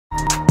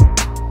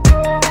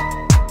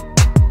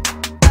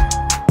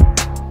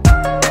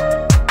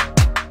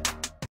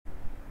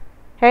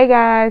Hey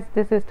guys,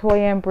 this is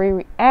Toya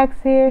BRE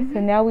Reacts here. So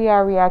now we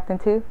are reacting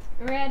to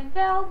Red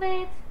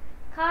Velvet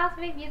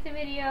Cosmic music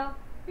video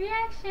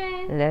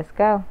reaction. Let's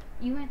go.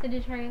 You went to the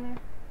trailer.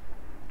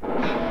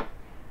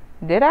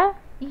 Did I?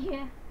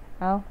 Yeah.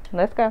 Oh,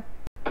 let's go.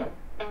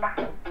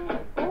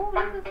 Oh,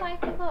 this is like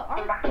the little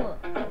art book.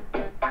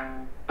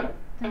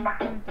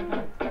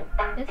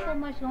 There's so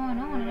much going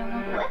on in that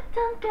one book.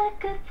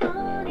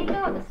 You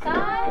know the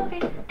sky?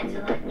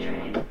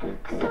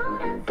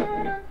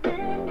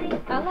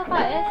 I love how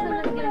SM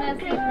is giving us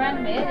these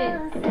random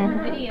edits and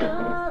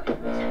videos.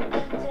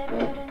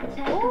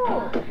 Ooh.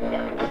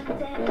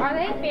 Are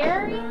they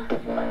fairies?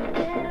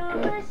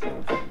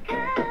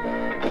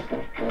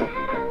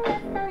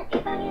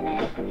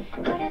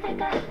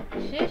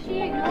 Should she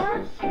ignore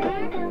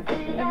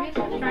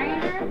abusive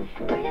stranger?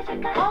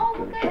 Oh,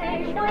 look at that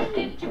tree.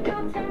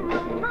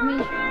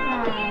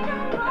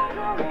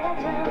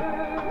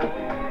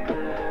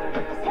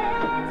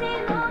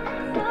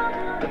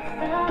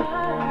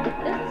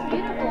 This is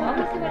beautiful. I want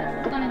to see where this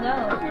is going to go.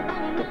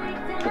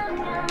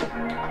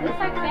 Looks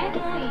like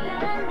fantasy.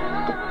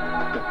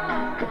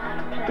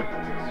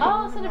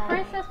 Oh, so the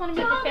princess want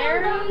to meet the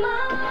fairy?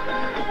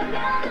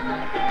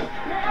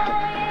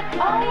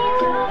 Oh,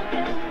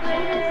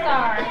 shooting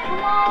star.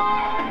 Come on.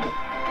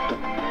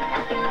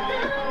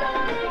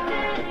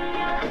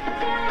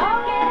 Oh,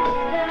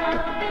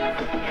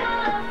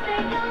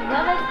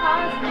 love is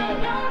cosmic.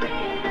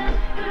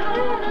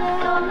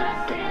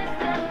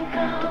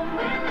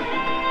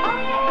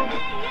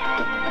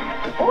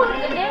 Oh,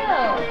 it's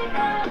Adele.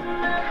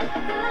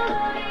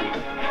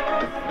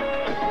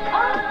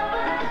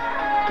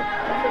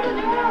 This is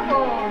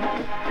adorable.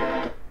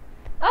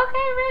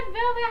 Okay, Red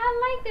Velvet, I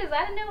like this. I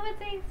didn't know what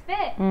to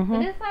expect.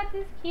 But it's like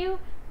this cute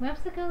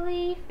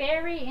whimsically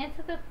fairy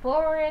into the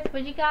forest,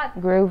 but you got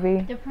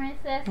groovy. The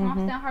princess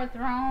on her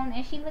throne,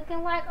 and she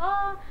looking like,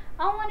 oh,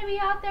 I want to be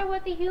out there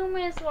with the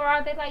humans, or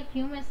are they like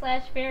humans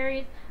slash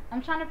fairies?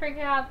 I'm trying to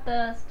figure out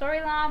the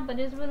storyline, but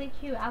it's really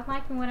cute. I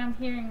like what I'm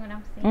hearing, what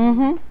I'm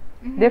seeing.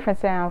 Different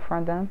sound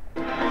from them.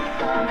 Oh,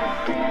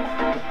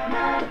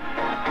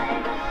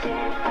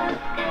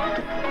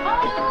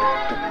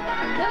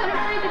 they're gonna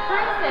free the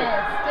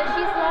princess, but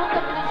she's locked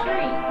up in a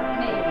tree.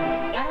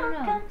 Maybe. I don't know.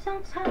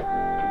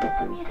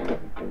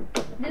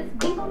 This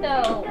beat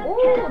though.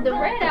 Ooh, the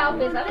red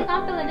outfits. I think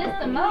I'm feeling this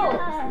the most.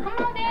 Come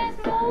on, dance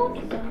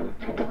moves.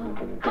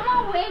 Come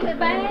on, wave it,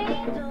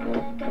 bang.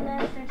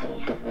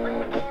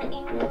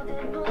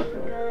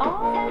 Oh,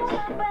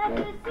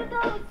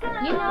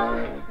 you know,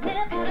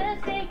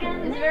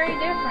 it's very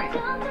different.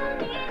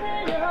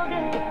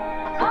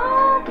 Oh,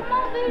 come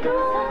on, baby.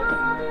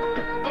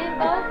 In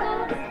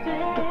vocals,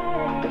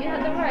 you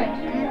have the rush.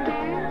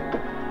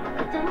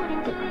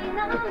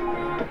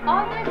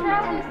 All their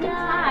travelers through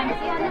time.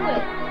 See, I knew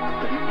it.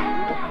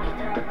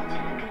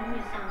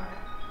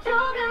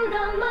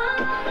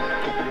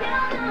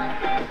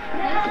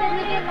 Let's say we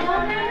get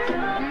longer.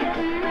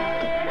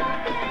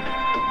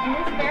 In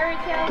this fairy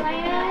tale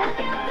land.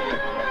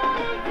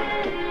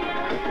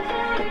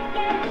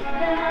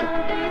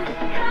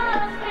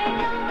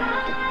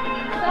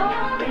 So,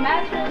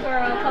 magical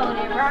girl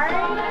coded, right?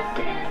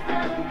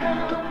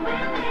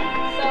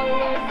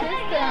 Solar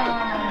system.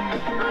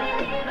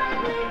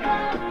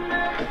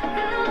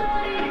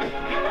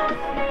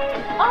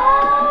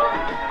 Oh!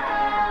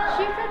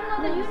 She's from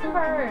another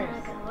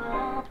universe.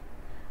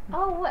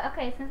 Oh, what?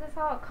 Okay, since it's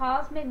all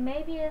cosmic,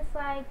 maybe it's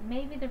like,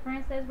 maybe the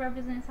princess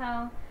represents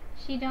how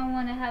she don't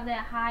want to have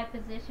that high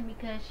position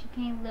because she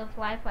can't live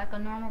life like a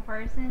normal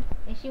person,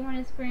 and she want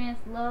to experience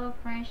love,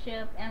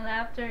 friendship, and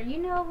laughter. You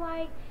know,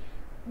 like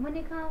when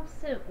it comes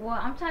to, well,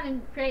 I'm trying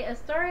to create a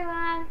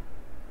storyline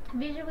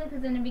visually,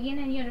 because in the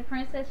beginning, you know, the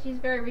princess, she's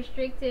very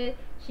restricted.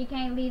 She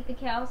can't leave the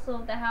castle,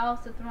 the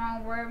house, the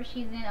throne, wherever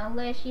she's in,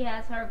 unless she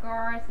has her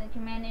guards and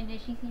command, and then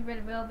she sees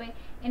Red Velvet,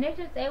 and they're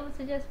just able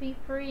to just be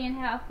free and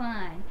have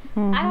fun.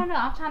 I don't know,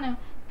 I'm trying to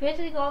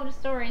visually go over the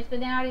stories, but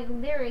then all these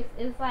lyrics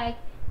is like,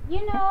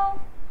 you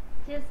know,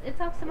 just, it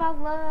talks about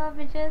love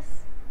and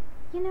just,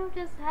 you know,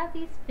 just have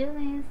these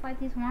feelings, like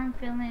these warm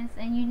feelings,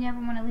 and you never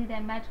want to leave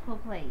that magical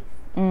place.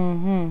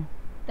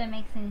 If that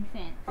makes any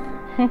sense.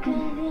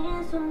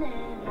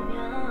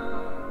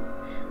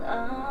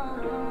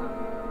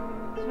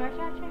 Stretch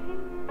out your hand.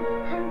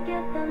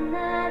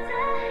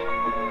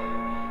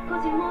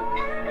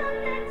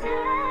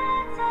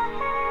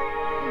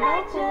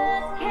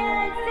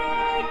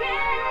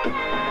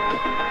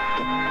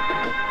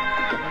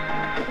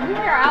 We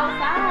are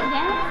outside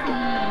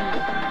dancing.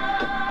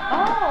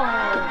 Oh.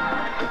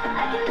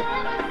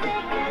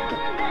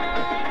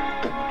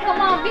 Come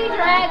on, be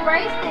dragged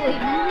gracefully.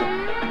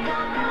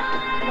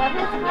 Love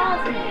is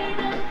cosmic.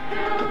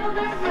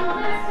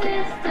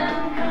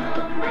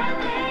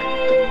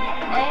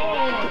 Hey,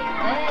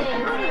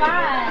 it's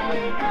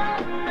fine.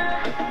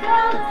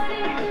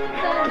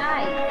 So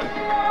nice.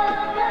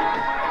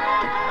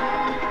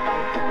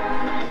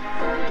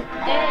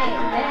 Hey.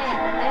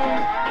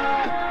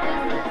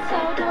 This is so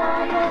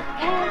royal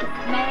and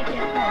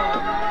magical.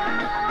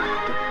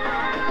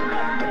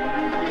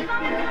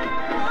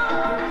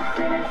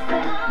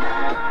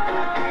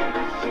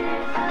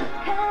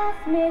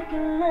 Cosmic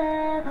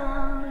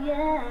level,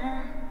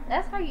 yeah.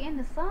 That's how you end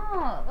the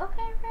song.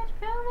 Okay, Red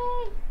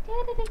Velvet,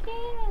 did it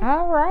again.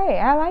 All right,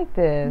 I like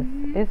this.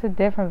 It's a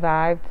different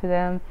vibe to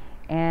them,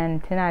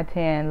 and 10 out of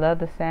 10. Love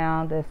the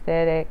sound, the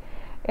aesthetic,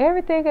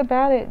 everything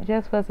about it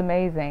just was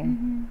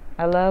amazing.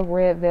 I love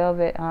Red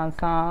Velvet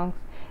songs,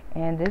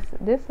 and this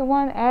is the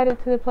one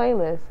added to the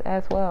playlist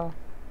as well.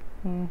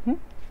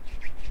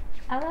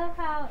 I love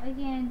how,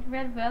 again,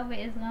 Red Velvet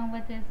is going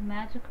with this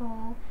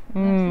magical,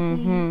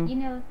 you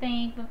know,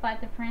 thing with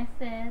like the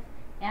princess.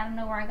 And I don't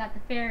know where I got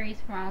the fairies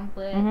from,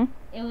 but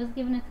it was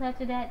giving a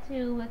touch of that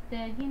too with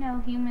the, you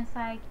know, human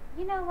psyche.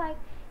 You know, like,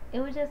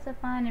 it was just a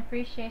fun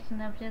appreciation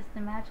of just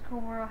the magical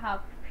world,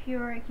 how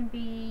pure it can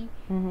be.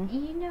 And,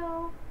 you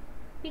know,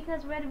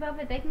 because Red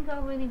Velvet, they can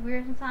go really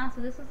weird sometimes,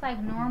 so this was like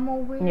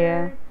normal weird.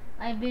 Yeah.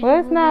 Like visually. Well,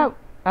 it's not,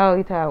 oh,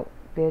 you talk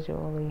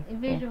visually.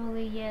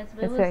 Visually, yes,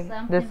 but it was like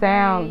something the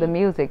sound, very, the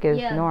music is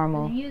yeah,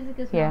 normal. The music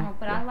is normal,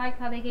 but I like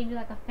how they gave you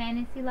like a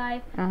fantasy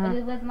life, but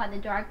it wasn't like the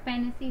dark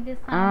fantasy this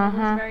time. It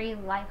was very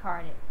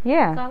lighthearted.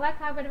 Yeah. So I like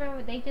how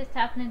whatever they just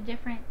tap into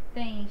different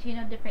things, you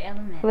know, different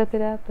elements. Flip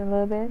it up a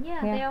little bit.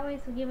 Yeah, they always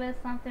give us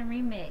something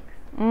remixed.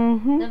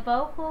 The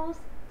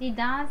vocals, the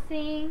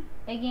dancing,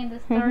 again, the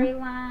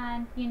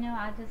storyline. You know,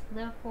 I just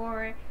live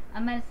for it.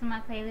 I'm adding to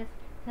my playlist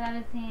 10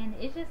 out of 10.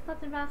 It's just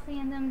something about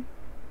seeing them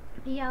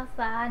be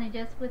outside and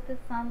just with the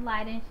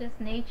sunlight and it's just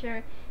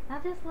nature. I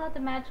just love the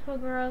magical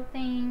girl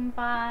thing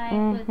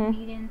vibe with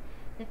meeting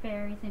the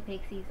fairies and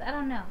pixies. I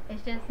don't know.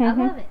 It's just, I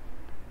love it.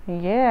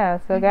 Yeah,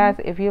 so guys,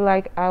 if you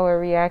like our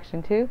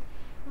reaction to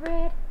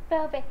Red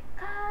Velvet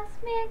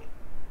Cosmic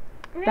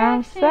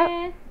thumbs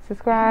Reaction, up,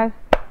 subscribe.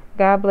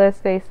 God bless,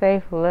 stay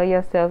safe, love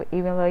yourself,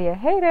 even love your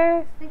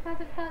haters.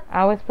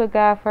 Always put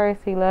God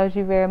first. He loves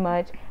you very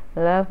much.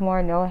 Love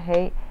more, no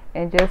hate,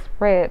 and just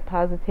spread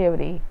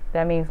positivity.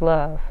 That means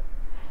love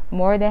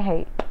more than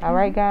hate. All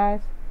right,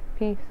 guys,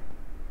 peace.